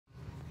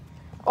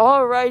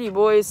Alrighty,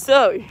 boys.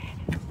 So,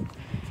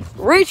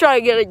 we try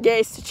to get a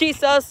Gase to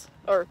chase us,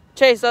 or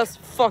chase us.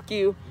 Fuck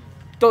you.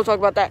 Don't talk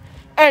about that.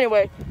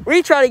 Anyway,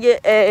 we try to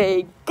get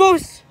a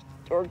goose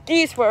or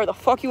geese, whatever the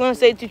fuck you want to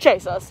say, to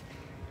chase us.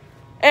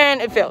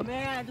 And it failed.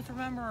 Man, I just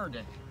remembered.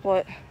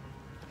 What?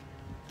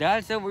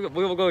 Dad said we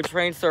will go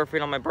train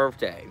surfing on my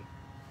birthday.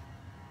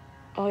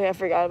 Oh, yeah, I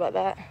forgot about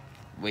that.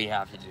 We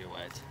have to do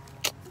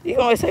it. You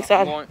can always text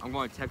Dad. I'm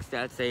going to text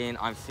Dad saying,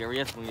 I'm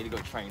serious, we need to go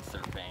train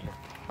surfing.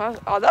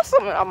 Oh, that's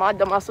something my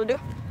dumbass will do.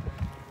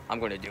 I'm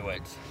going to do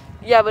it.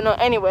 Yeah, but no,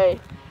 anyway.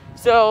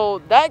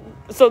 So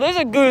there's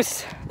a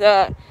goose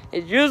that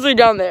is usually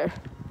down there.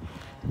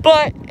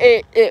 But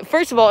it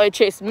first of all, it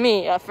chased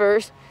me at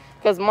first.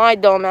 Because my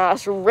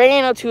dumbass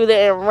ran up to it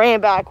and ran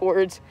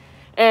backwards.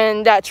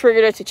 And that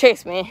triggered it to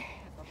chase me.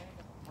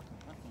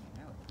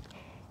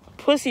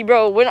 Pussy,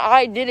 bro, when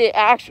I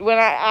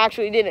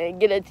actually did it and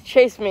get it to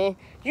chase me,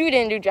 you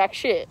didn't do jack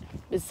shit.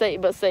 But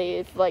say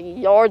it's like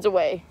yards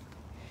away.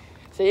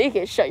 So you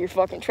can shut your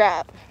fucking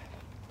trap.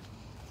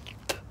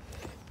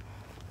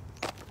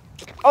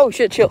 Oh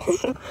shit, chill.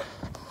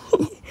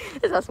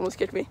 That's someone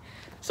scared me.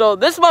 So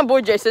this is my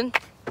boy Jason.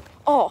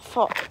 Oh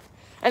fuck.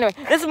 Anyway,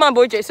 this is my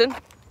boy Jason.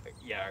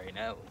 Yeah, I already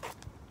know.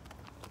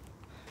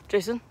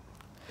 Jason?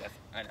 Yes,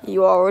 I know.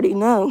 You already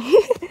know.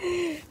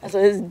 That's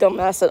what his dumb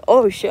ass said.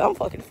 Oh shit, I'm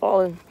fucking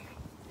falling.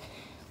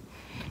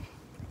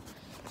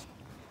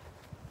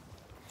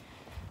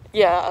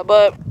 Yeah,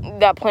 but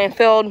that plan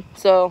failed.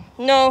 So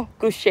no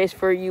goose chase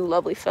for you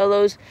lovely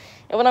fellows.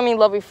 And when I mean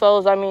lovely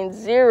fellows, I mean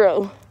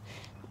 0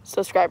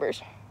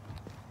 subscribers.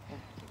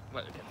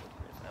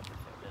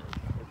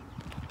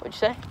 What'd you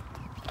say?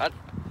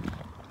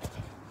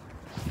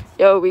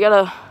 Yo, we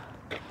gotta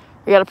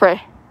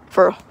pray.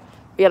 For real.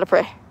 We gotta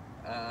pray.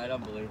 I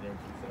don't believe in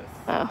Jesus.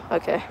 Oh,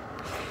 okay.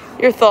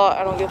 Your thought,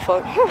 I don't give a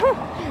fuck.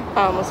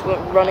 I almost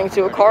went running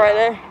to a car right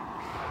there.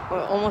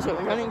 Almost went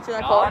running to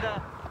that car.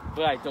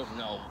 But I don't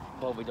know.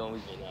 But we don't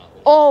even know.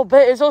 Oh,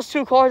 but it's those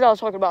 2 cars I was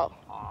talking about.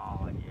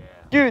 Oh, yeah.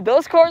 Dude,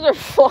 those cars are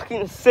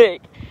fucking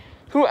sick.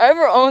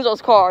 Whoever owns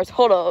those cars,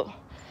 hold up.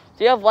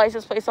 Do you have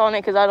license plates on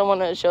it? Because I don't want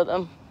to show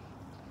them.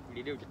 What do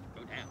you do? Just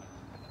go down.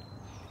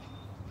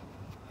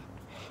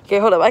 Okay,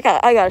 hold up. I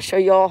gotta show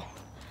y'all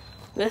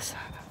this.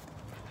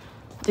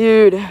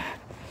 Dude.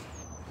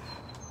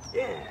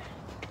 Yeah.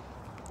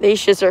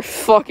 These shits are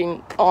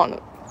fucking on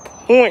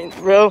point,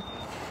 bro.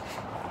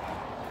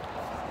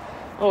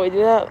 Oh, we do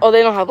that? Oh,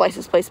 they don't have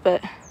license plates,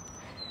 but...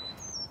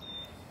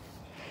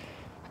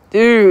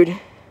 Dude.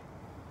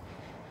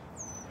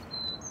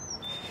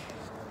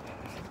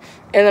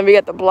 And then we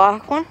got the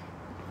black one.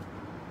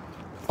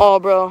 Oh,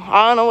 bro.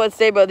 I don't know what to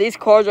say, but these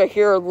cars right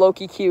here are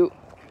low-key cute.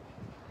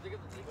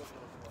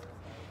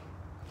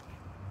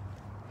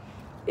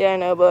 Yeah, I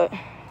know, but...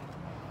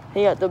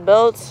 You got the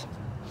belts.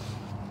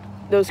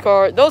 Those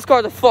cars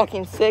are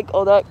fucking sick.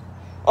 Oh,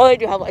 they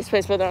do have license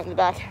plates, but they're not in the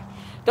back.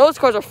 Those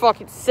cars are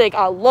fucking sick.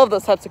 I love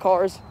those types of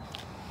cars.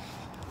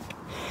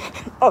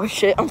 Oh,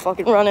 shit. I'm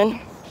fucking running.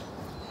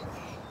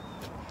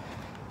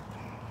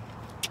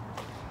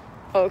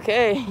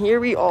 Okay, here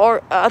we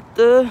are at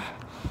the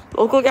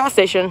local gas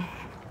station.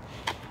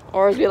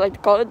 Or as we like to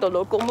call it, the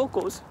local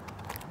mocos.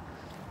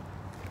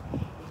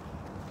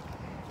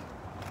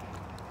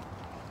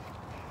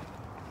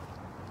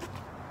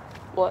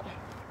 What?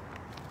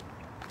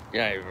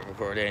 Yeah, you're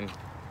recording.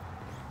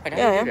 Yeah,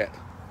 I am.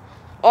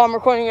 Oh, I'm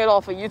recording it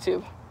off of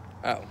YouTube.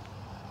 Oh.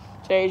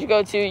 So you just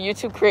go to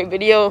YouTube, create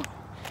video.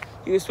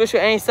 You can switch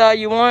to any side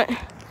you want.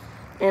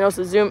 And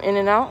also zoom in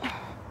and out.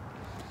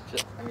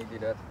 Shit, I need to do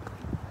that.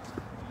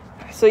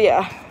 So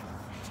yeah.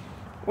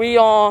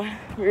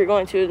 We're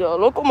going to the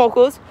local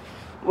mocos,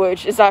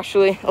 which is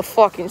actually a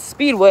fucking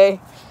speedway.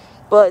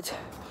 But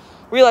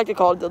we like to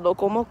call it the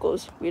local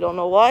mocos. We don't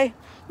know why.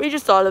 We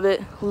just thought of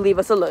it. Leave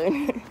us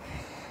alone.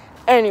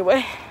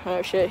 Anyway.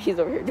 Oh shit, he's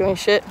over here doing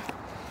shit.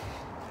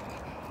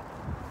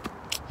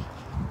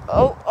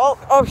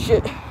 Oh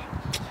shit.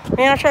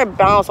 Man, I tried to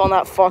bounce on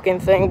that fucking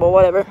thing, but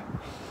whatever.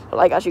 But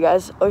I got you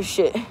guys. Oh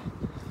shit.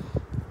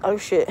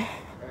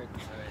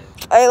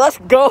 Hey, let's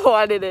go.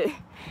 I did it.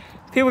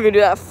 People can do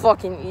that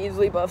fucking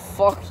easily, but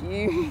fuck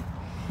you.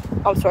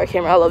 I'm sorry,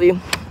 camera. I love you.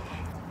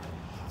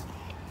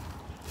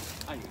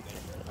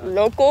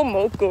 Local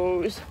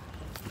mocos.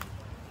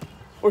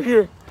 We're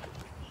here.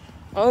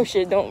 Oh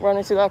shit, don't run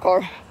into that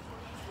car.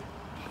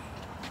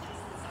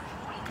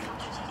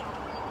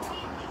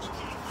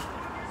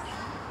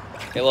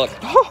 Hey, look.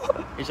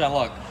 Hey, Sean,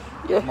 look.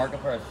 Yeah.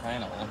 Markiplier's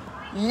channel.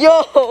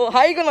 Yo,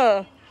 how you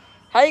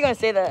gonna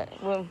say that?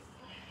 Well,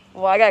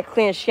 I gotta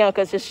clean his channel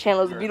because his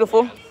channel is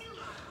beautiful.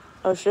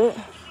 Oh shit.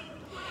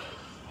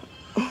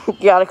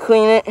 Gotta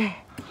clean it.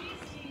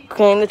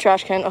 Clean the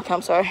trash can. Okay,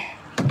 I'm sorry.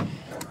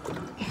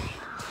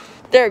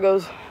 There it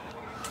goes.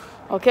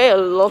 Okay,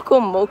 local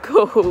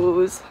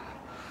mocos.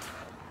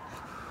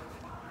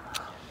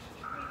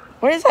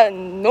 What is that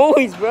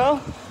noise, bro?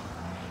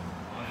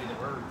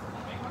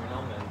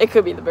 It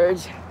could be the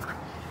birds.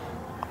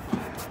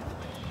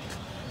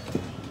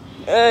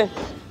 Hey.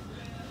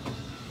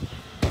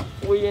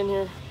 We in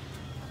here.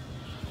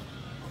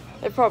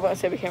 They're probably gonna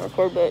say we can't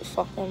record, but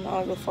fuck them. I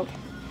don't give a fuck.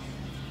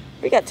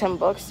 We got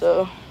 $10,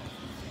 so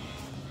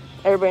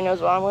everybody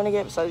knows what I'm gonna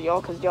get besides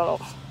y'all, cause y'all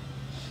don't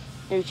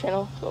new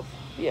channel. So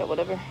yeah,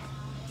 whatever.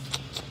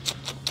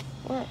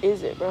 Where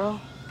is it, bro?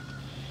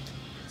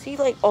 See,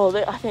 like, oh,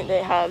 I think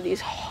they have these.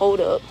 Hold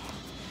up.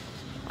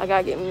 I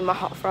gotta get me my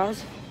hot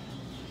fries.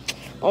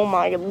 Oh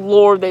my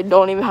lord, they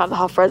don't even have the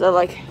hot fries I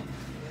like.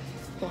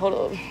 Okay, hold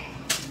up.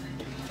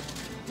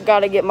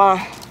 Gotta get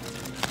my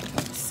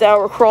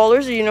sour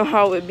crawlers. You know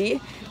how it would be.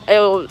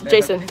 Hey,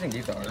 Jason. What do you think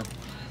these are?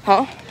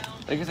 Huh?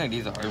 What do you think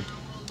these are?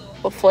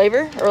 What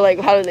flavor? Or like,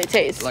 how do they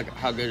taste? Like,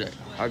 how good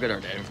are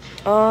they?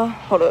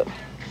 Hold up.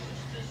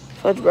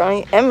 Fudge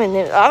brownie. M&M.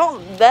 I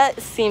don't,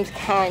 that seems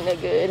kind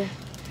of good.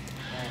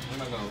 I'm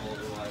not gonna hold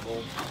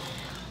reliable.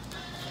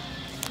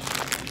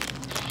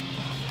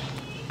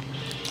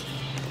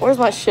 Where's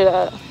my shit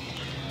at?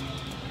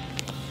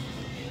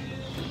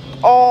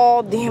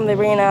 Oh, damn, they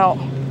ran out.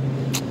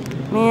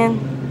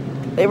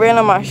 Man, they ran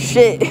out my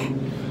shit.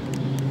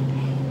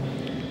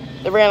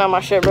 They ran out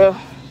my shit, bro.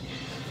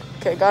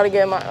 Okay, gotta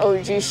get my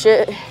OG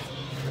shit.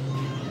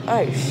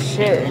 Oh,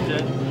 shit.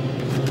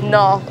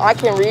 No, I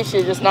can reach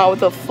it, just not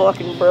with a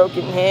fucking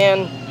broken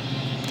hand.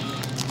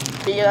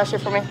 Can you get that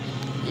shit for me?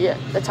 Yeah,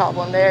 the top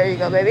one. There you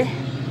go, baby.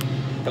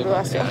 Don't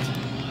call me dad.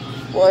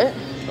 What?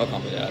 Don't call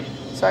me dad.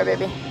 Sorry,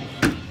 baby.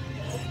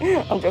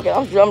 I'm joking.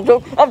 I'm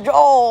joking.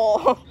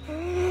 Oh!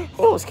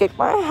 Almost kicked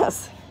my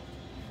ass.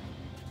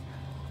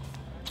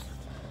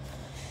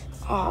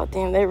 Oh,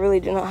 damn. They really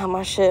do not have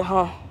my shit,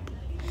 huh?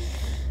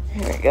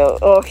 Here we go.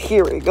 Oh,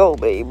 here we go,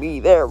 baby.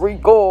 There we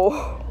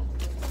go.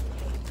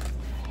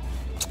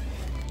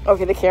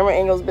 Okay, the camera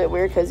angle's a bit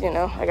weird because, you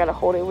know, I gotta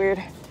hold it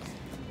weird.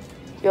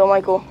 Yo,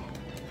 Michael.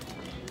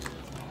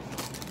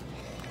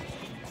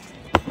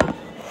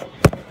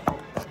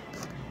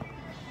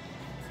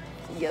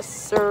 Yes,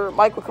 sir.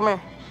 Michael, come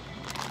here.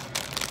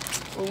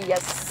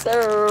 Yes,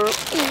 sir.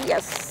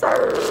 Yes,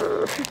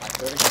 sir.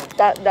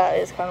 That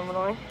is kind of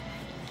annoying.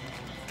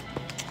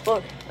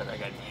 Look. I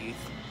got teeth.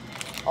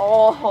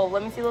 Oh,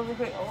 let me see those real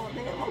quick. Oh,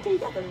 damn. Okay, you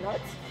got the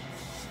nuts.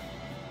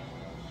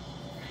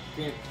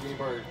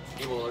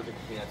 People allergic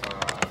to peanuts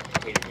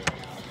are hating me right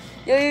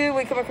now. Yo,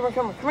 wait, come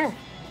here.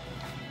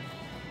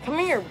 Come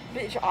here,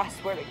 bitch. I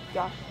swear to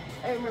God.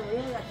 I remember we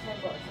only got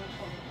 $10.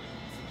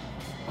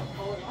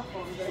 Oh, my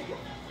phone, baby.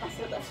 I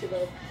said that shit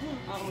up.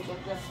 I almost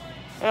like that.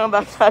 And I'm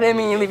back. I didn't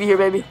mean to leave you here,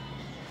 baby.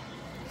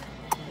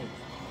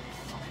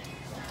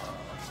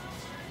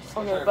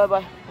 Okay,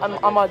 bye-bye. I'm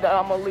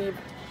gonna leave.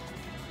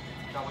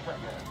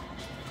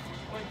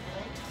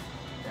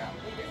 Yeah.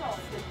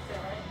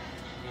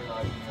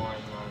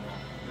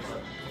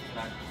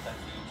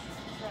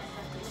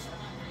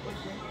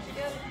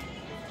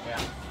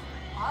 Yeah.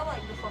 I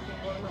like the fucking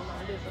watermelon.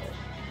 I do, but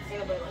ain't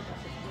nobody like that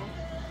shit.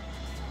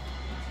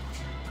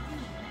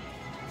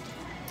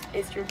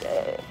 It's your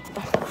dad.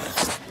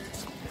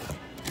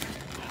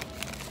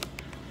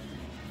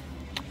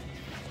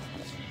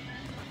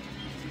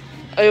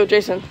 Hey, yo,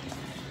 Jason.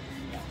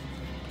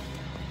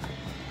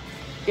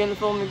 You in the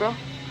phone with me, bro?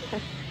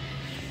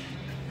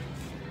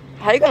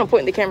 How you gonna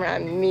point the camera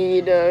at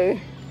me, though?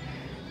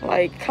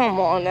 Like, come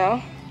on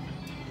now.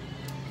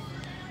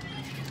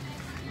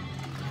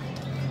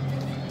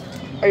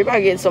 Are you about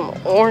to get some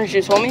orange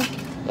juice, homie?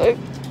 Look.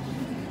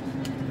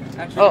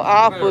 Actually, Oh,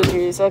 apple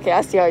juice. Okay,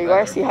 I see how you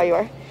are.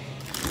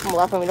 I'm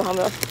laughing. We don't have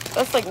enough.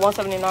 That's like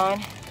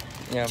 $1.79.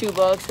 Yeah.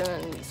 $2,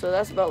 and then so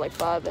that's about like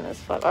 5 minutes.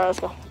 5. All right, let's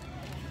go.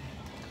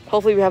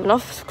 Hopefully we have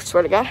enough.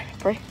 Swear to God.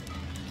 Pray.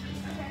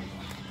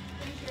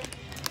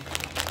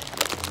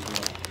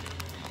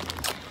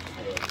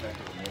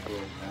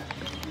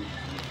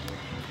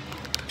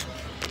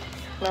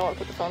 Now I want to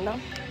put the phone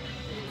down.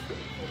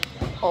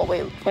 Oh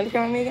wait, point the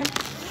camera at me again.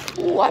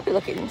 Ooh, I be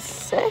looking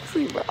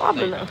sexy, bro. I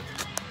don't know.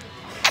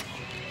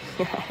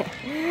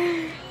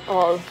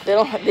 Oh, they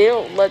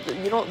don't let.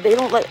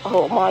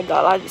 Oh my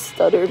God, I just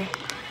stuttered.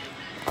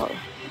 Oh,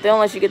 they don't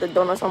let you get the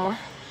donuts no more.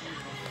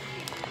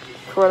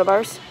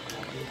 Coronavirus.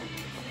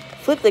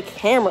 Flip the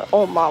camera.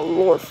 Oh my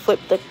Lord, flip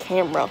the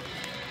camera.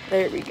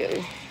 There we go.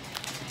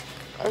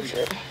 Oh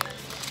shit.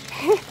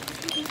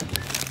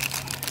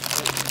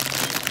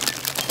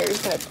 Okay, we're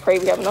just gonna pray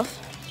we have enough.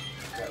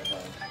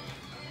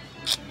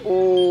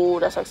 Oh,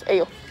 that sucks. Hey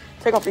yo,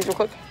 take off these real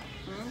quick.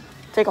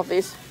 Take off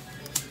these.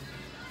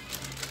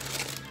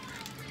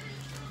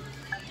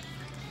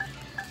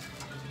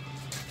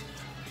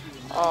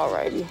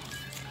 Alrighty.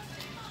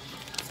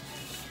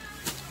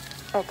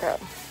 Okay.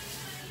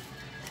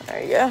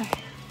 There you go.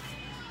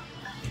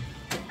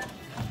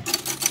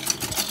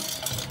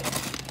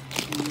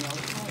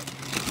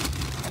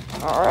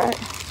 Alright.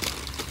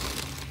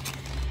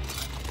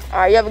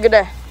 Alright, you have a good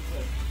day.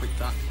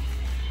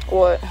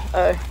 What?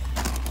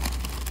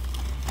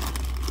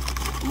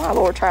 My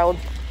Lord, child.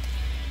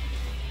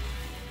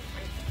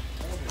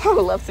 I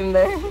left him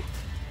there.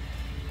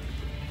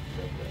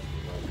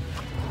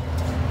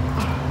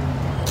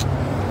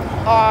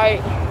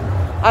 Alright.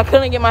 I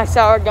couldn't get my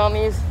sour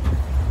gummies.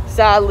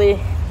 Sadly.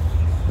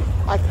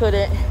 I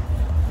couldn't.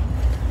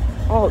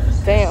 Oh,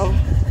 damn.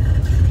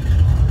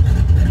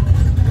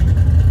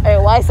 Hey,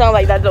 why it sound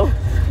like that though?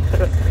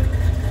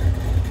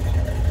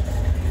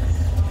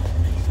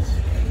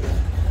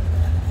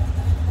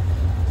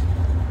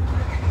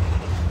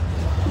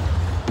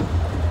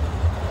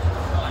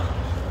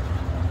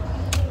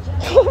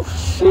 Oh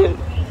shit.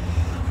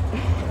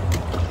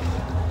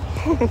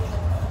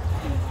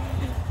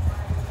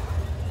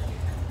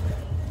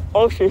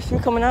 Oh shit, is she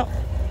coming out?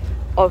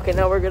 Okay,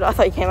 no, we're good. I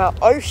thought you came out.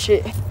 Oh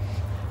shit.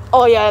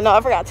 Oh yeah, no, I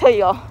forgot to tell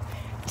y'all.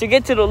 To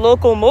get to the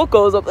local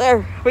Mocos up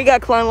there, we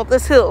gotta climb up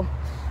this hill.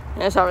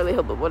 And it's not really a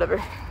hill, but whatever.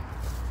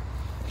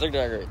 Look at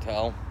that great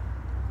towel.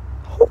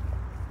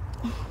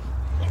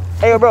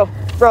 Hey, bro,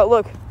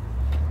 look.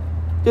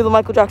 Do the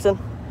Michael Jackson.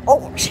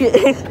 Oh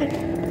shit.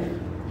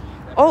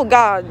 Oh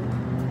god.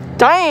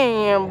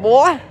 Damn,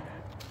 boy.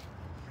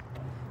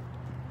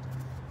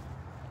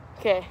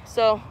 Okay,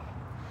 so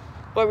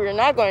what we're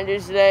not going to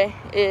do today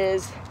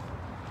is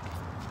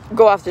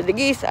go after the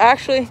geese.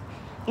 Actually,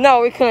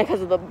 no, we couldn't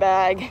because of the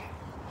bag.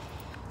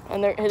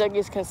 And the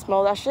geese can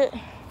smell that shit.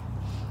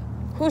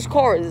 Whose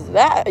car is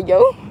that,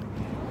 yo?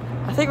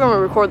 I think when we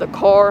recorded the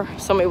car,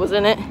 somebody was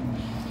in it.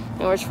 And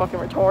we're just fucking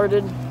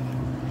retarded.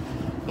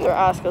 They're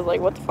asking us,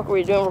 like, what the fuck are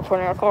we doing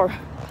recording our car?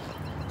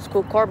 It's a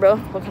cool car, bro.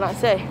 What can I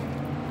say?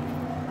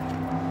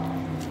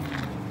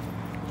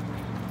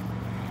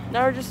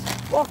 Now we're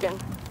just walking.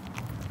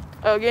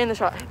 Oh, get in the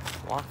shot.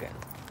 Walking.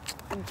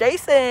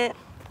 Jason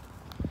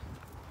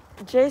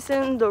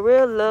the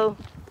real low.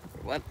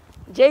 What?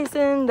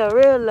 Jason the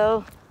real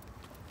low.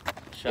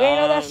 Sean, You ain't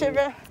know that shit,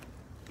 bro?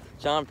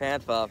 Sean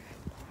Panther.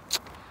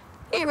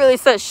 He really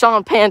said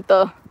Sean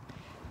Panther.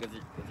 Is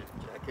it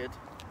jacket?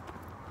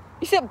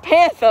 You said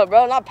Panther,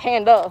 bro, not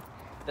Panda.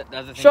 That's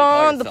the thing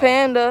Sean the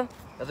Panda.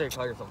 That's what you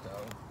call yourself,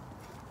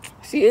 though.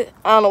 See it?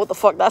 I don't know what the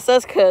fuck that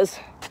says, cause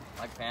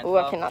Like Panther? oh,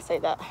 I cannot say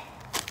that.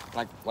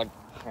 Like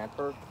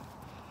Panther?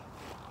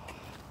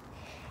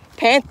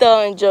 Panther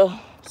and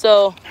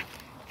so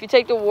if you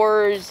take the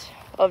words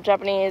of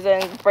Japanese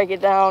and break it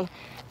down,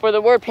 for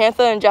the word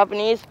panther in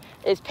Japanese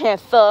is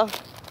panther,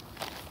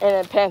 and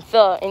then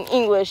panther in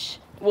English,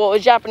 well,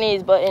 it's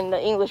Japanese, but in the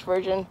English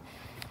version,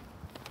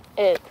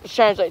 it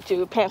translates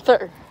to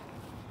panther.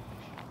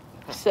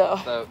 So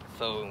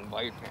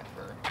white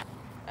panther.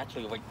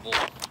 Actually, white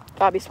wolf.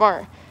 gotta be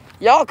smart.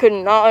 Y'all could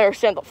not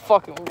understand the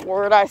fucking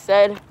word I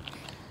said,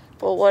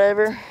 but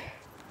whatever.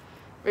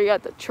 We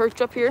got the church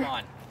up here.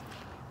 Sean.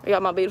 We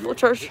got my beautiful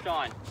church.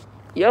 Sean.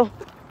 Yo. Have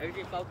you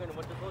seen Falcon and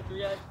Winter Soldier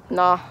yet?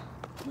 Nah.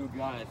 You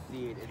gotta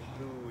see it. It's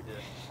good.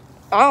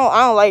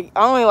 I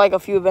only like a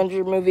few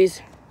Avenger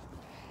movies.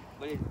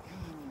 But it's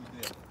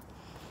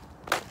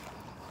good.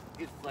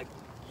 It's like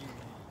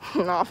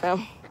Nah,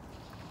 fam.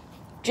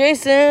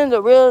 Jason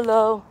the real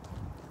low.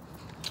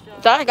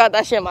 I got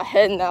that shit in my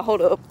head now.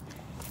 Hold up.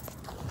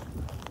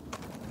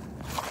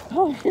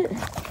 Oh shit.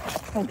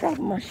 I'm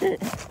dropping my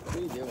shit. What are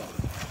you doing?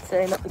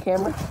 Setting up the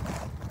camera.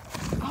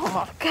 Oh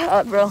my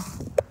god, bro.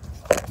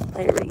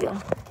 There we go.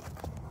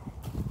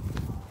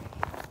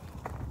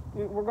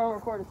 We're gonna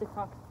record a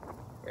TikTok.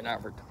 We're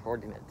not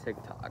recording a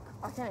TikTok.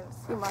 I can't even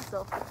see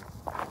myself.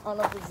 I don't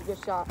know if this is a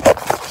good shot.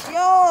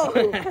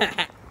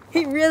 Yo!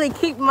 He really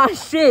keep my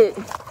shit.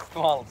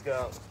 Come on, let's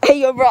go.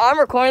 Hey, yo, bro, I'm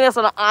recording this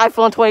on an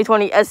iPhone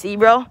 2020 SE,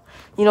 bro.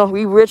 You know,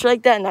 we rich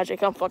like that. Nah,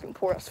 Jake, I'm fucking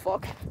poor as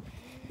fuck.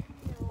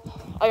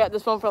 I got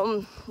this phone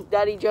from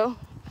Daddy Joe.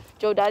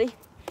 Joe Daddy.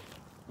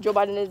 Joe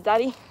Biden is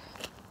daddy.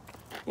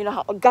 You know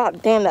how,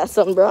 god damn, that's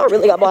something, bro. I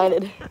really got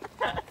blinded.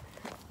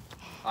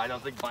 I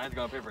don't think Biden's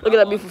gonna pay for Look at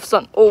that beautiful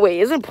sun. Oh,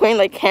 wait, isn't playing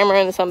like camera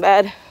in the sun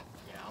bad? Yeah.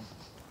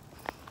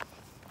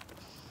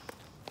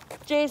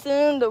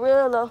 Jason the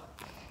real low.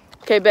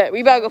 Okay, bet.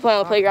 We better go play on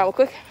the playground real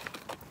quick.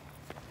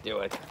 Do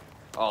it.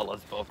 Oh,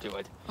 let's both do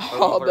it.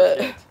 Oh,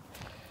 bet.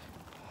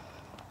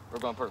 We're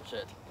going for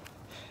shit.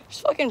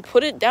 Just fucking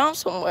put it down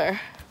somewhere.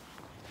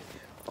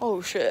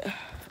 Oh, shit.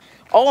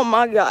 Oh,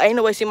 my God. Ain't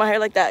no way see my hair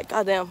like that.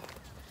 Goddamn.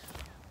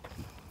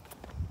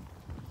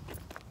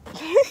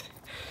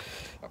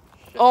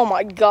 Oh,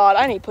 my God.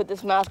 I need to put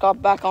this mask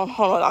off back on.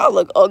 Hold on. I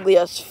look ugly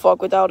as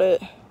fuck without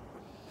it.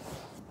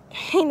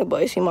 Ain't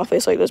nobody seen my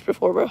face like this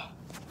before, bro.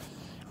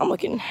 I'm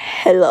looking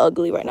hella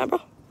ugly right now,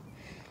 bro.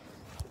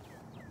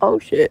 Oh,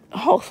 shit.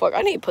 Oh, fuck.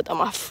 I need to put that on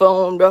my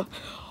phone, bro.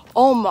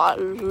 Oh, my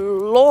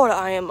Lord.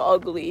 I am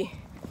ugly.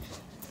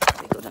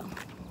 Let me go down.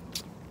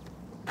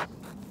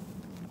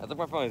 I think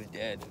my phone is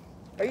dead.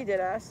 Are you dead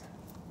ass?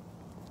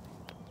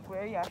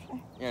 Where are you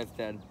actually? Yeah, it's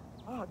dead.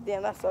 Oh,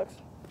 damn, that sucks.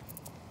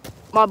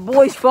 My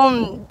boy's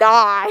phone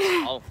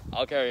died.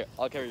 I'll carry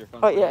your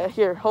phone. Oh, yeah,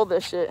 here, hold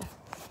this shit.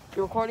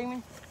 You recording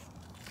me?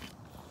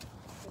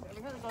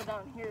 We're gonna go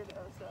down here,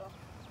 though, so.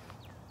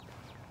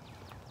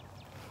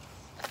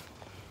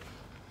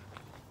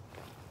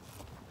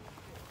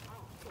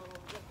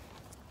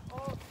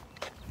 Oh.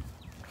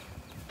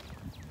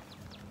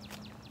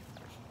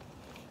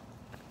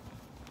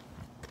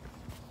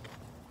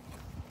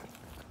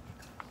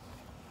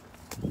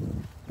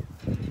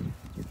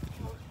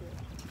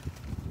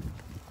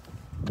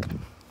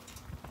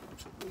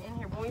 We in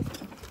here, boys?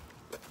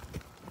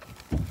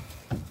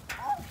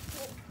 Oh,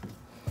 shit.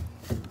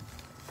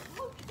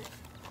 Oh, shit.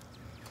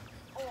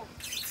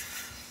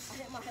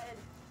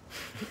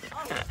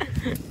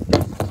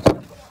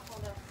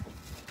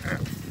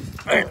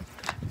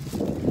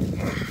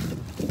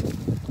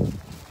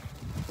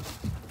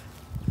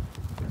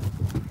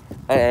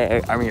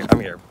 Hey, I'm here.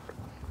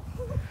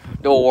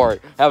 Don't worry.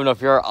 Have enough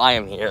here. I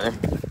am here.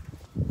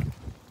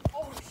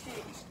 Oh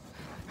shit.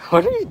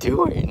 What are you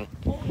doing?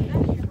 Oh,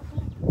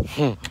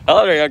 that's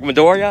Hello there,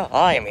 Midoriya.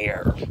 I am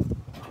here. Dude,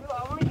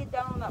 I want to get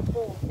down on that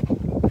pole.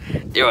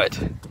 Do it.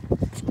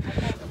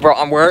 Bro,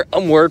 I'm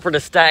worried for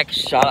the stack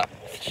shot.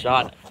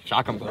 I'm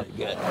gonna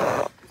get.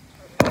 I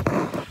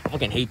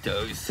fucking hate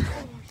those. Oh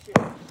shit.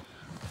 Oh,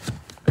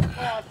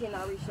 I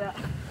cannot reach that.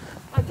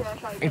 Okay, I'll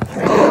try again.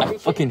 I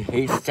fucking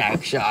hate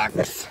stack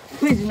shocks.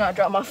 Please do not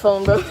drop my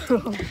phone, bro.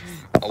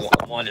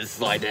 I want to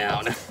slide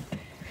down.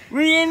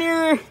 We're in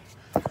here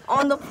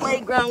on the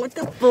playground with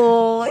the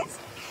boys.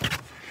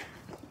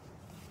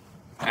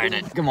 Alright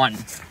then, come on.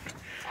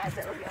 I'm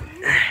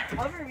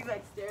gonna be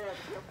like staring at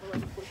the for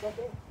like a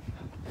second.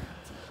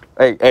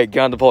 Hey,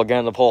 get on the pole, Okay,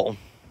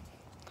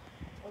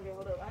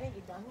 hold up. I need to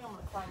get down here. I'm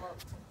gonna climb up.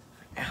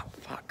 Ow,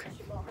 fuck.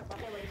 Shit, bro, if I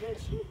hit like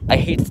this. I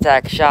hate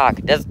stack shock.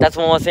 That's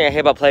one more thing I hate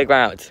about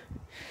playgrounds.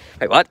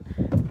 Wait, what?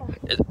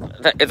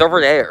 It's over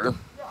there.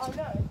 Yeah, I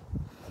know.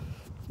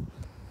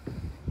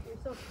 You're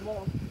so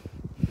small.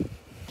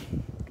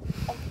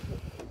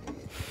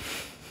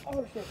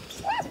 Oh shit.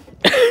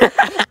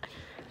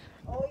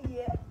 Oh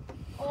yeah.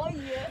 Oh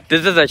yeah.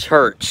 This is a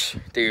church,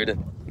 dude. This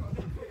is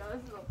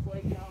a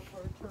playground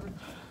for a church.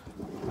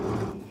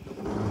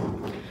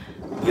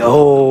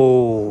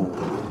 Yo.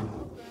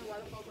 Why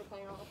the fuck we're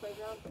playing on the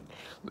playground?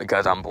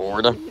 Because I'm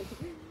bored.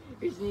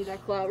 We just need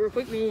that cloud real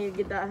quick. We need to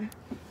get that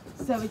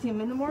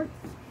 17-minute mark.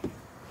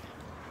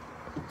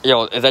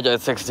 Yo, is that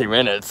just 60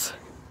 minutes?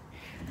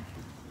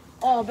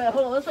 Oh, bet.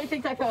 Hold on. Let's play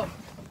tic-tac-toe.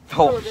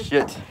 Oh,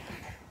 shit.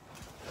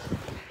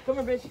 Come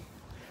here, bitch.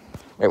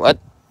 Wait, what?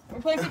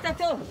 We're playing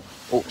tic-tac-toe.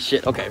 Oh,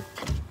 shit, okay.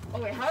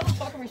 Oh, wait. How the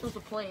fuck are we supposed to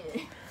play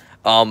it?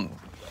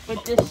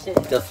 With this shit.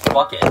 Just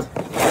fuck it.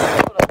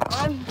 Hold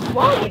on.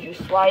 Why would you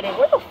slide it?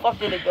 Where the fuck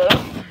did it go?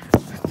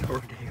 It's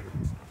over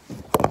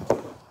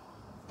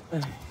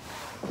there.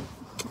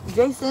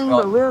 Jason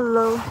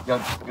Derulo. Yo,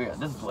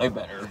 this is way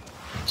better.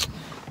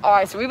 All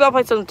right, so we about to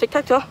play some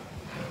tic-tac-toe. All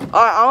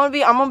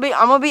right, I'm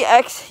gonna be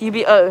X, you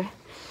be O. All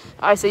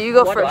right, so you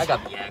go Why first. do I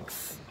got the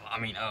X? I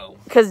mean O.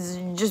 Cause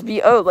you just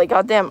be O, like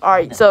goddamn. All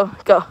right, so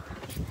go.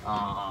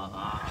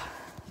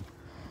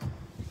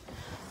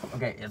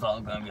 Okay, it's all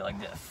gonna be like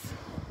this.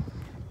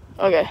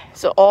 Okay,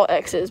 so all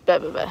X's,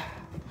 bet.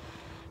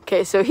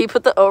 Okay, so he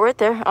put the O right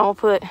there. I'm gonna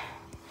put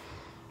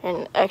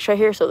an X right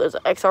here, so there's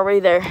an X already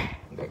there.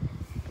 Okay.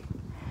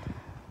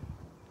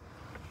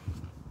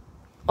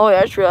 Oh yeah,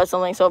 I just realized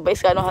something. So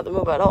basically, I don't have to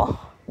move at all.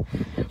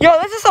 Yo,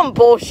 this is some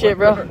bullshit,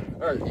 bro.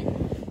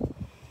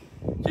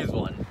 Choose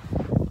one.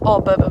 Oh,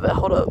 bet.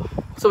 Hold up.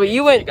 So you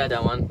You went. got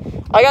that one.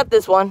 I got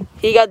this one.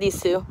 He got these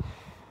two.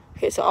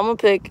 Okay, so I'm gonna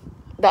pick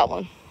that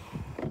one.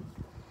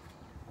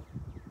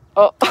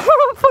 Oh,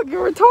 I'm fucking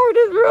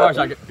retarded, bro. Oh,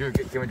 sorry, give me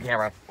the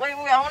camera. Wait,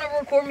 I want to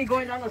record me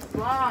going down the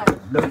slide.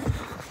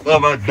 What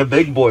about the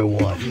big boy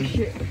one?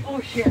 Oh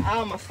shit,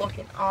 out of my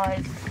fucking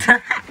eyes.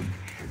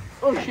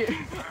 Oh shit.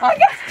 I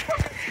got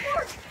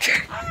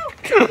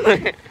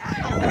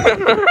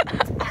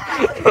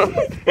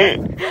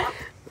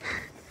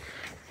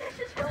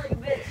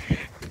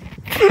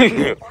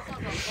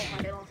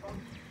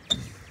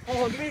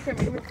Oh, give me the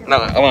camera, No,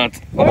 I want.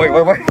 Oh, wait.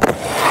 Don't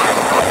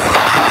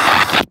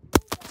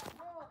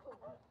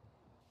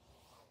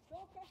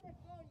catch that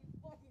phone, you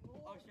fucking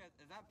whore. Oh shit,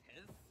 is that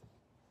piss?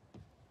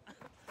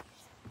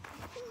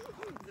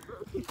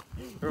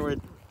 Wait.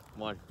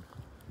 One.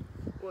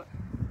 What?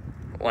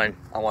 One.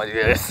 I want to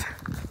do this.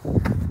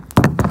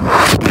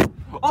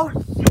 Oh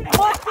shit!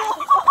 What?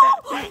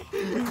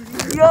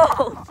 Yo!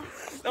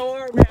 Don't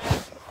worry, man.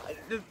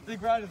 The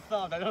ground is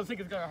soft. I don't think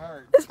it's gonna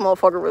hurt. This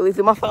motherfucker really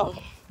threw my phone.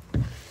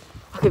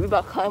 Okay, we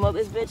about to climb up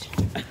this bitch.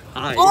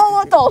 Hi. Oh,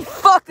 what the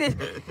fuck? Where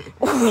the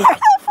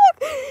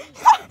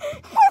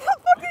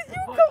fuck did you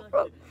come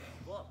from?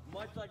 Well,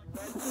 much like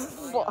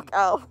Fuck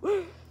out.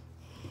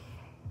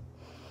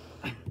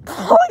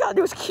 All I gotta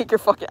do is kick your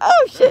fucking.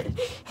 Oh shit!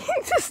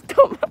 He's just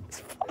dumb as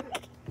fuck.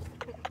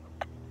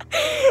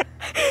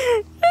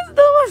 He's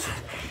dumb as.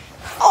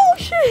 Oh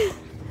shit!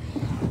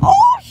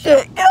 Oh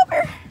shit! Get up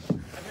here!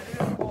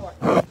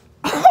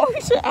 Oh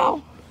shit!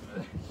 Ow!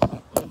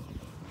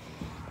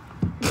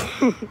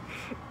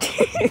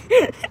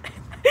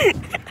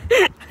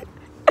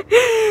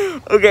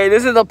 Okay,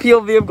 this is a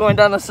POV of going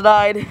down the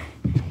slide.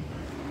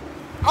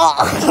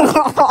 Oh,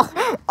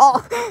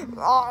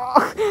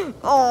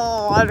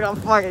 I got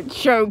fucking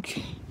choked.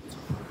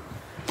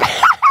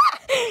 Stop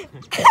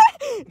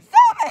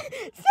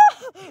it!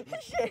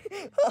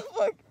 Shit! Oh,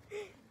 fuck.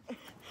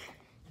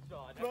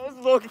 Bro, this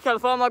is looking kind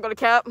of fun. I'm not gonna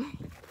cap.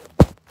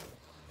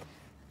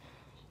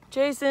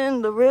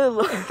 Jason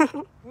Derulo.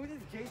 Who is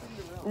Jason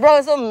Derulo? Bro,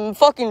 it's some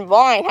fucking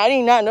Vine. How do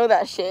you not know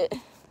that shit?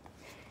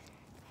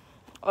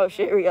 Oh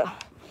shit, here we go.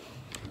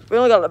 We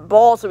only got a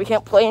ball, so we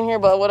can't play in here,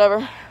 but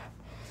whatever.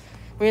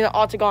 We in the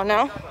octagon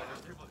now. There's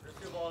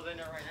two balls in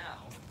there right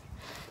now.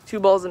 2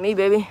 balls of me,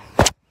 baby.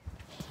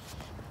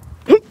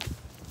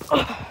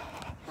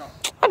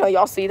 I know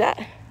y'all see that.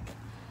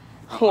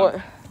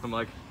 What? I'm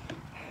like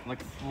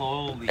Like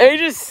slowly.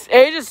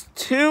 Ages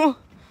 2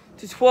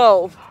 to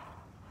 12.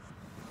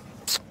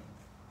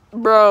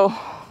 Bro.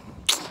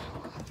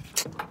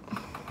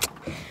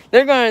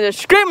 They're gonna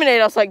discriminate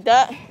us like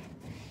that. How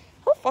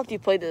the fuck do you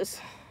play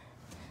this?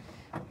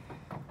 You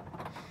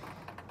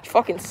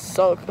fucking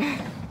suck.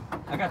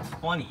 I got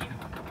 20.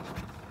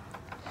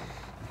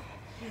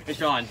 Hey,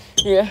 Sean.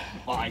 Yeah.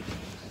 Bye.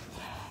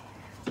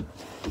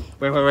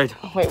 Wait. Wait,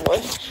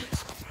 what?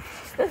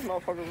 This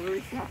motherfucker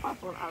really snapped my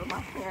phone out of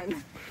my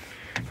hand.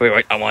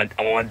 Wait. I want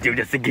to do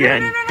this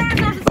again. No. You're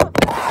breaking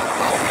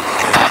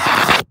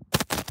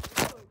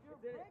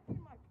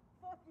my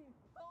fucking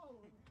phone.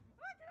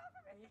 Get off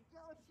of me.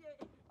 Oh, shit.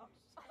 I'm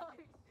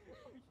sorry.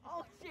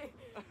 Oh, shit.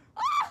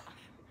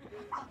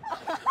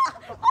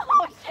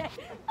 Oh, shit.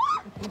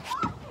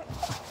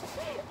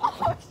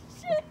 Oh,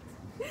 shit.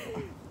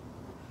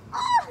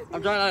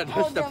 I'm trying not to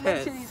touch the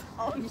piss.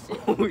 Oh, shit.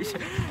 Oh,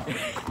 shit.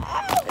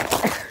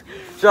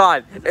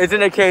 Sean, it's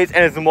in a case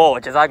and it's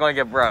mulch. It's not going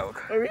to get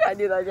broke. Wait, we gotta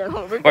do that again.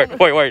 Hold on.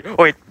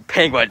 Wait.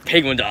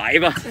 Penguin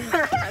dive.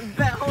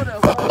 Bet, hold on.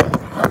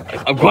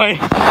 I'm going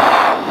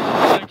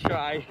to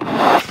try.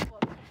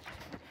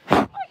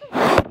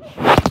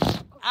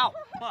 Ow,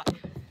 fuck.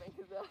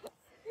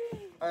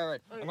 Alright,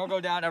 I'm going to go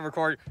down and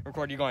record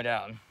you going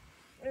down.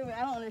 Wait,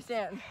 I don't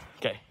understand.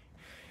 Okay.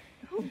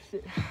 Oh,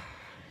 shit.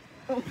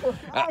 Oh,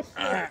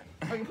 shit.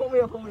 Okay, pull me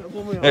up.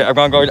 Yeah,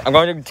 I'm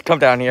going to come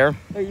down here.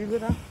 Are you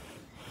good now?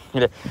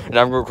 And I'm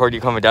going to record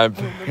you coming down.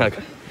 Like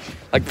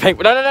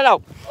penguin.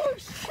 No. Oh,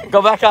 shit. Go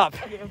back up.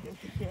 Okay.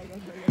 Yeah, I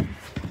got it.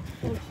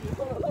 Oh, shit.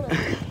 Hold on.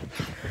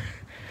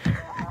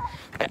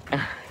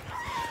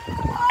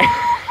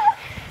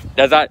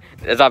 That's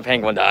not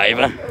penguin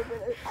dive.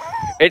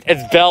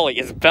 It's belly.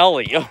 I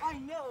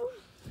know.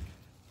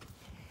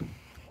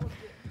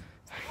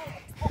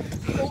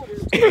 Oh,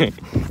 shit.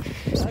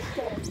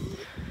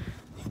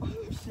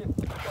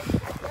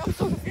 I'm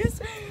so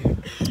confused.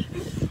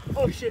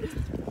 Oh, shit.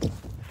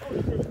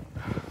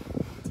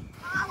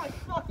 Ah, my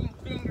fucking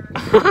finger.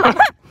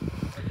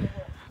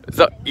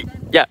 So,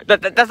 yeah,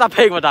 that's not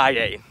penguin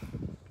diving.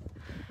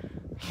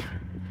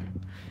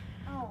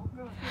 Oh,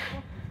 bro.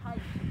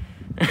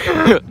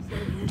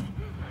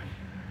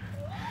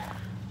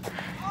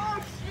 Oh,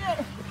 shit.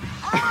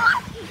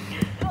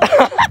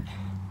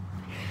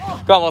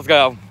 Come on, let's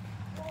go.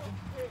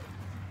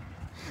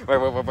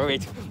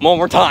 Wait. One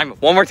more time. Dude,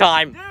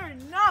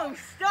 no,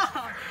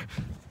 stop.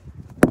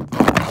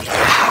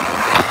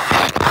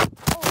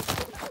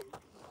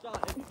 John,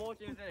 it's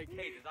bullshit in a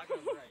cage. It's not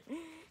going to break.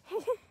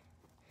 Where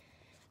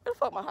the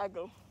fuck my hat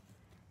go?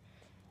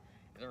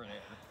 It's over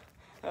there.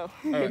 Oh.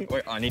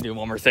 Wait, I need to do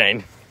one more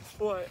thing.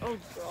 What? Oh,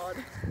 God.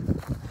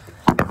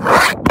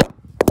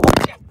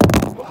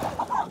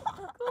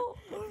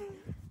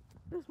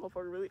 This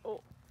motherfucker really...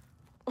 Oh.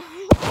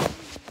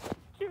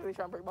 You're really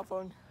trying to break my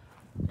phone.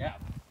 Yeah.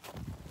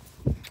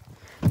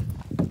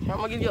 I'm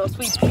gonna give you a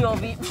sweet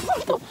POV.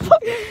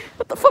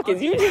 What the fuck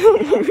is you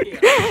doing?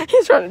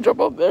 He's trying to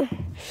jump up there.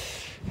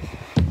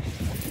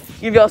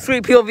 Give you a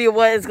sweet POV of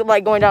what it's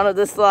like going down to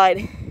this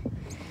slide.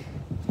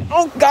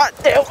 Oh, god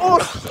damn. Oh,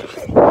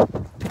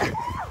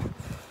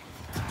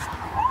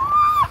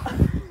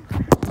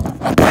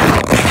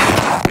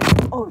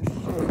 oh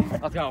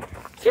shit. Let's go.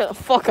 Get the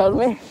fuck out of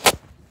me.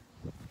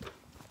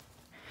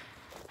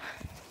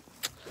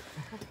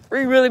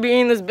 We really be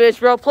in this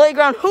bitch, bro.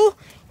 Playground. Who?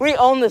 We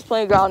own this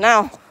playground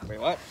now. Wait,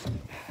 what?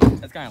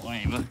 That's kind of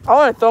lame. I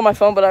want to throw my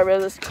phone, but I'd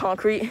rather this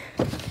concrete.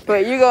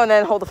 Wait, you go and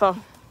then hold the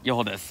phone. You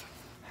hold this.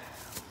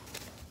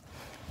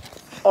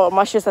 Oh,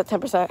 my shit's at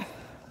 10%.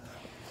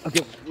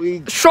 Okay,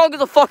 we... Struggle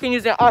to fucking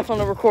use an iPhone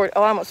to record.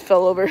 Oh, I almost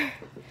fell over.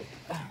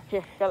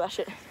 Here, got that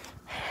shit.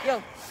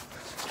 Yo.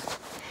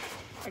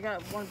 I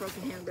got one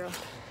broken hand, bro.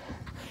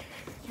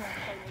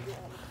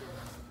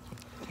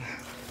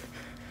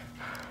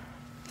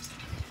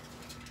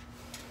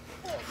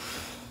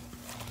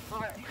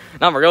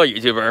 Now I'm a real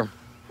YouTuber.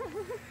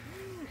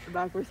 The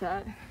backwards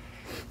hat.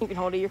 You can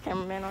hold it, your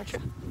cameraman, aren't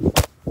you?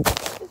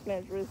 This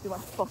man's really threw my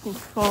fucking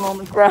phone on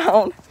the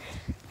ground.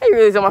 He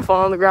really threw my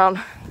phone on the ground.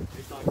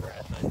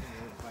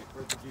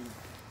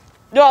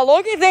 No,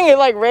 Loki thing, it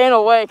like ran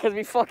away because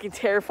we fucking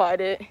terrified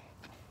it.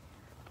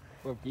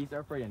 Well, geese are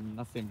afraid of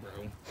nothing,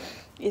 bro.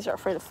 Geese are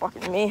afraid of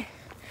fucking me.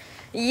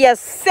 Yes,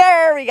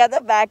 sir. We got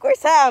the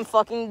backwards hat. I'm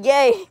fucking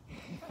gay.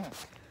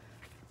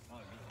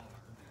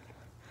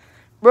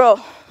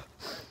 Bro,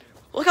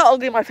 look how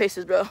ugly my face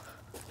is, bro.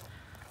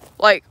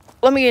 Like,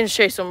 let me get in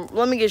shade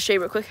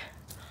real quick.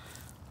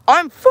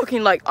 I'm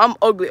fucking like, I'm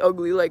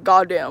ugly, like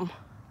goddamn.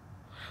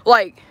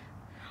 Like,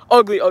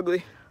 ugly.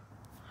 I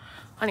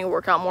need to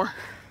work out more.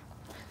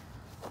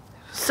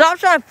 Stop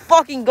trying to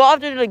fucking go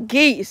after the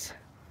geese.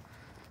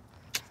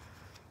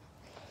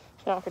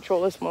 Can't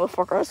control this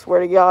motherfucker, I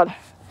swear to God.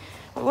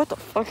 What the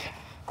fuck?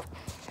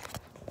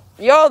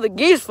 Yo, the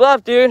geese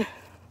left, dude.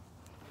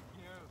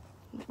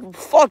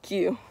 Fuck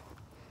you.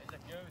 It's a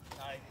goose,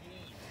 not a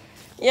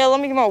geese. Yeah, let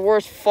me get my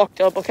words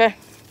fucked up, okay?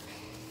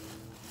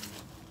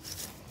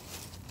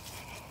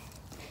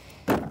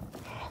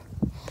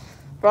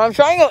 Bro, I'm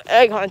trying to go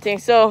egg hunting,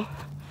 so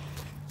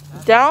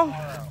down.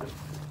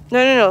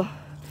 No.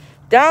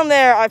 Down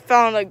there, I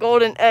found a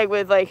golden egg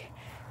with like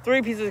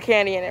 3 pieces of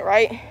candy in it,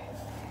 right?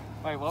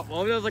 Wait, what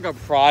if there's like a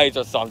prize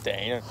or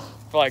something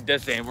for like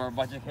this thing where a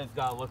bunch of kids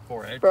gotta look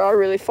for it? Bro, I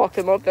really fucked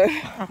him up then.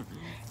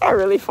 I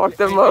really fucked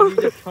him up.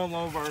 You just come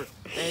over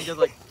and just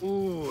like,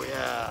 ooh,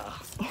 yeah.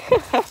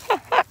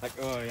 Like,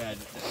 oh yeah,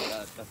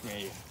 that's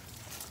me.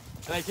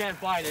 And I can't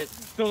find it,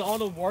 so all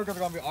the workers are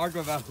gonna be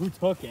arguing about who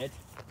took it.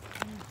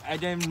 And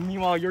then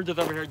meanwhile, you're just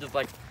over here just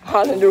like,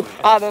 I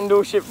didn't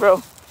do shit,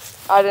 bro.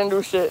 I didn't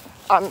do shit.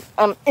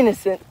 I'm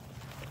innocent.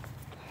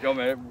 yo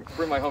man,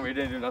 for my homie, he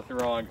didn't do nothing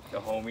wrong, the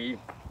homie.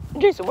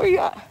 Jason, where you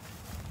at?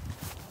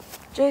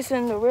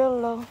 Jason, the real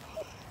low.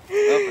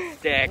 Oh,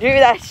 stick. Give me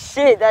that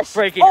shit. That shit.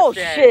 Breaking Oh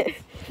your shit.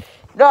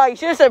 No, you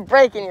should have said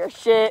breaking your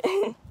shit.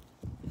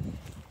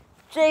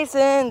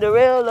 Jason, the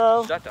real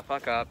low. Shut the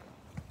fuck up.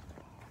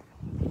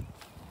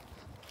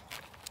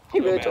 He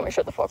really man. told me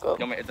shut the fuck up.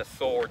 Yo man, it's a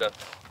sword.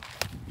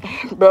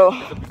 Bro.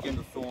 It's a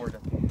begin sword.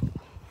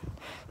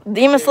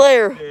 Demon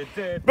Slayer.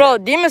 Bro,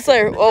 Demon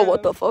Slayer. Oh,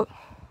 what the fuck?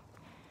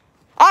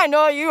 I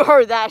know you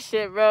heard that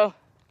shit, bro.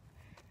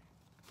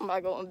 I'm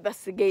gonna go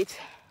investigate.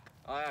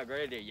 Oh yeah,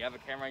 great idea. You have a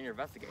camera and you're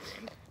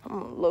investigating.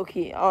 I'm low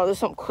key. Oh, there's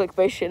some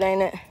clickbait shit,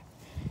 ain't it?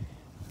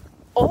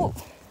 Oh.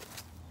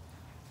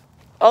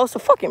 Oh, it's a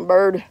fucking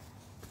bird.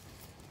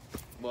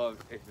 Well,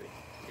 it's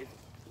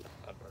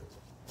a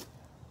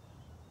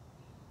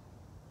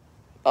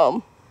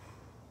bird.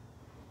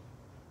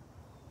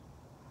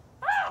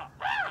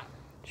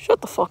 Shut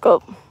the fuck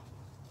up.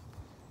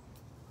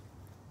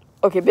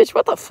 Okay, bitch,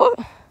 what the fuck?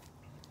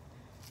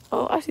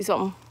 Oh, I see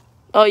something.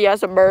 Oh, yeah,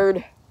 it's a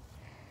bird.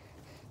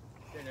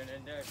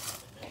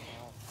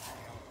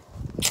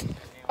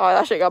 Oh,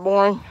 that shit got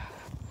boring.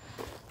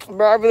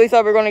 Bro, I really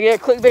thought we were gonna get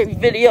a clickbait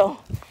video.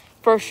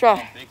 First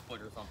try. Bigfoot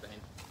or something.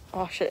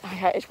 Oh, shit, I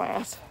gotta itch my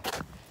ass.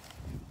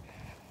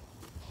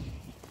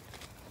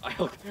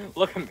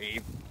 Look at me.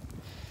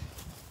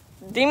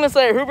 Demon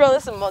Slayer, who, bro?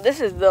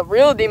 This is the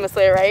real Demon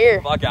Slayer right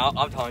here. Fuck out,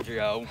 I'm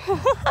Tanjiro.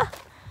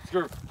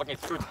 Screw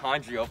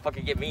Tanjiro,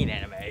 fucking get me an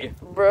anime.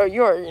 Bro,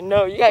 you already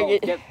know. You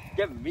gotta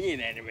get me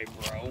an anime,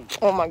 bro.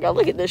 Oh my god,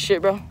 look at this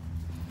shit, bro.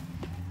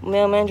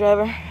 Mailman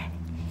driver.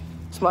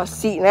 It's my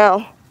seat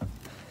now.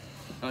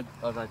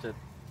 Oh, that's it.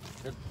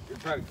 Your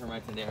driving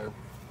permit's in there.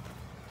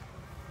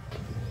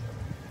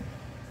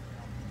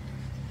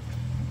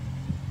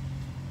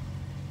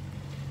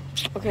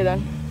 Okay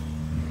then.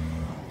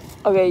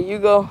 Okay, you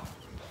go.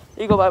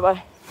 You go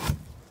bye-bye.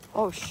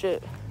 Oh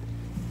shit.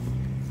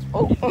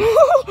 Oh.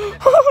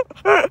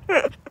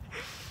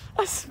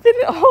 I spit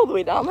it all the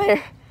way down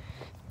there.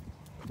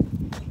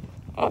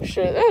 Oh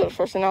shit, there's a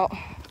person out.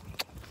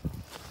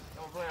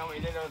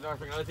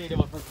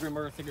 First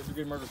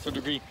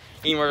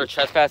degree murder,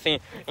 trespassing,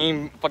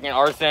 fucking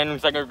arson,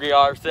 second degree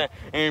arson,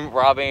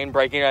 robbing,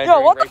 breaking. Yo,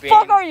 what the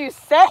fuck are you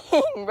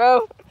saying,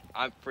 bro?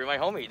 I'm free my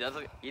homie.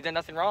 He did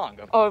nothing wrong.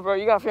 Oh, bro,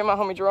 you gotta free my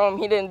homie Jerome.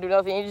 He didn't do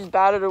nothing. He just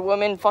battered a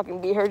woman,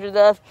 fucking beat her to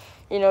death.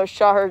 You know,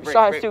 shot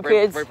his two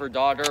kids. Rape her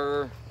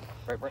daughter.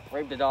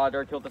 Rape the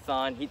daughter. Killed the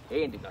son. He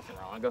didn't do nothing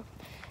wrong.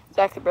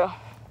 Exactly, bro.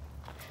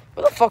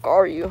 Where the fuck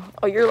are you?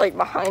 Oh, you're like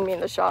behind me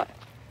in the shot.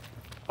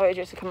 Oh, yeah,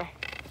 Jason, come here.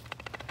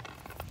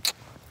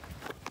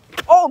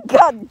 Oh,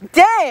 god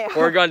damn!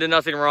 Porygon did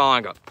nothing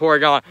wrong.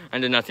 Porygon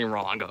did nothing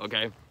wrong,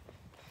 okay?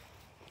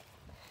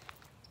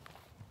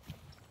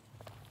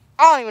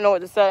 I don't even know what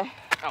to say.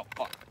 Oh,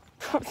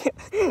 fuck.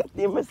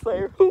 Demon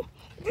Slayer.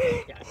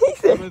 Yeah, He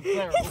said,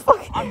 Demon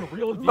Slayer. I'm the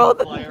real Demon bro,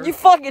 Slayer. you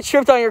fucking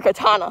tripped on your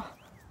katana.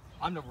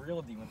 I'm the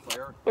real Demon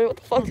Slayer. Wait, what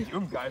the fuck?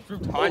 You guys, through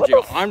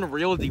Tanjiro. I'm the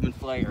real Demon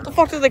Slayer. What the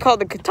fuck do they call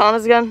the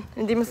katanas again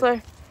in Demon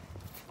Slayer?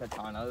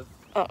 Katanas.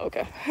 Oh,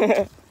 okay.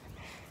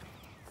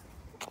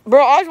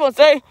 Bro, I just want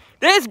to say,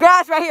 this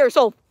grass right here is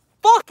so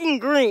fucking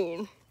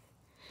green.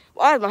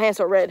 Why is my hand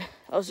so red?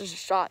 That was just a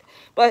shot.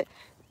 But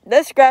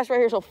this grass right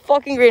here is so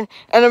fucking green.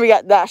 And then we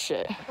got that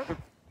shit.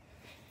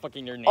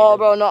 Fucking your neighbor. Oh,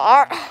 bro, no.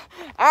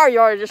 Our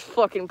yard is just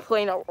fucking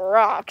plain of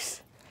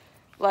rocks.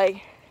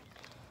 Like,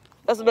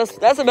 that's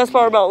the best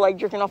part about, like,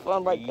 jerking off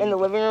on, like, in the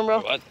living room,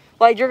 bro. What?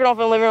 Like, jerking off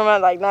in the living room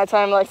at, like,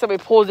 nighttime, like,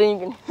 somebody pulls in, you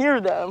can hear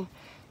them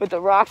with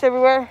the rocks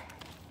everywhere.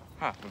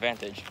 Huh,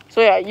 advantage. So,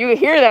 yeah, you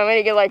hear them and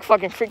you get, like,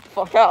 fucking freaked the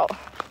fuck out.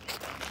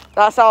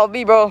 That's how it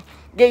be, bro.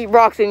 Get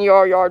rocks in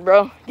your yard,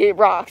 bro. Get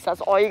rocks.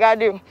 That's all you gotta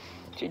do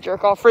to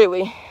jerk off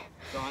freely.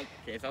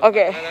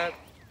 Okay.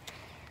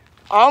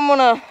 I'm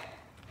gonna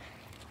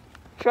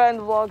try in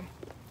the vlog.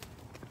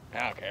 I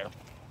don't care.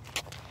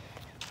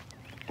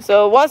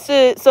 So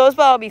it's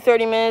about to be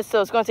 30 minutes,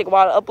 so it's gonna take a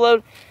while to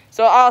upload.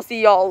 So I'll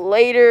see y'all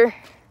later.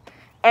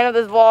 End of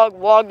this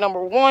vlog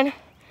number 1.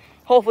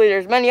 Hopefully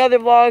there's many other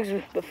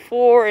vlogs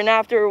before and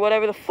after or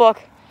whatever the fuck.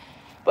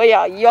 But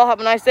yeah, y'all have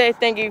a nice day.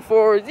 Thank you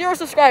for 0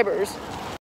 subscribers.